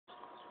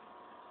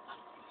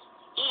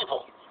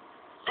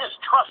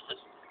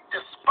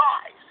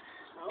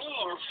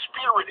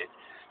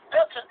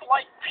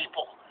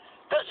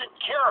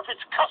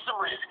its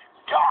customers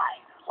die,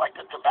 like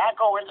the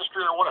tobacco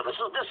industry or whatever.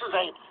 This is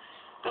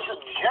a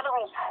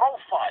general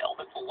profile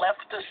that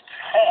leftists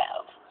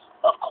have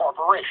of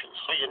corporations.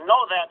 So you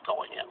know that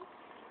going in.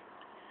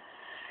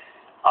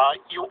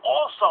 You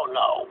also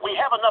know, we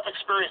have enough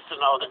experience to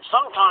know that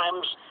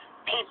sometimes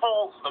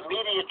people the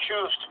media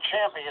choose to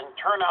champion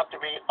turn out to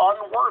be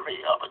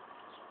unworthy of it.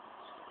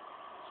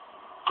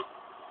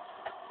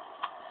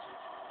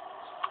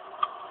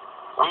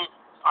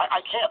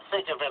 I can't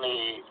think of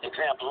any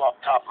examples off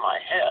the top of my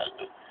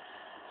head,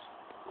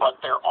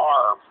 but there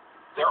are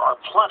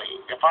plenty.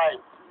 If I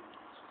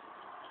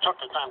took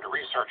the time to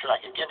research it, I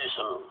could give you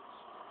some.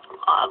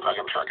 I'm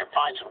sure I could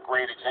find some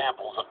great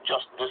examples of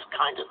just this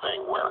kind of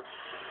thing, where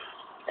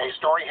a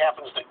story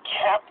happens that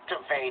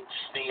captivates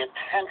the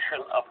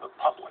attention of the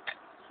public,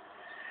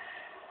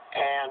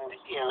 and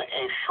in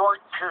a short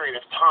period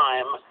of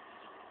time,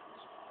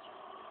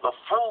 the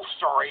full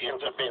story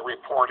ends up being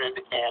reported,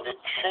 and it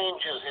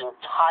changes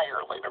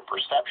entirely the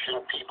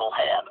perception people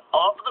had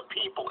of the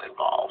people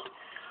involved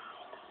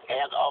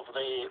and of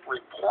the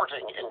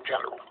reporting in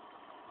general.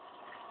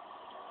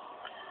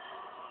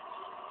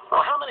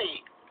 Well, how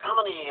many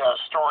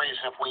stories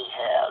have we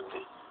had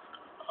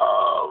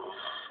of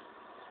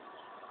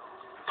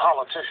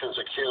politicians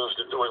accused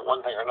of doing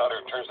one thing or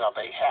another? It turns out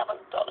they haven't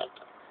done it.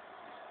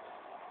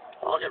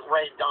 Look at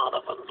Ray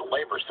Donovan, the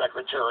labor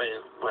secretary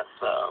with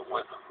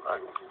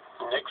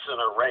Nixon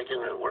or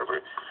Reagan or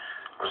whatever.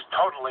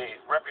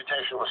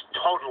 Reputation was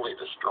totally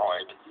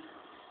destroyed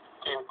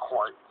in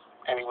court,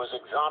 and he was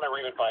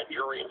exonerated by a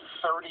jury in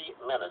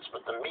 30 minutes.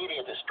 But the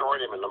media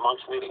destroyed him in the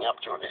months leading up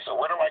to it. They said,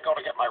 "Where do I go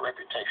to get my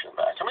reputation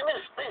back?" I mean,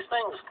 these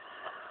things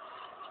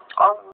are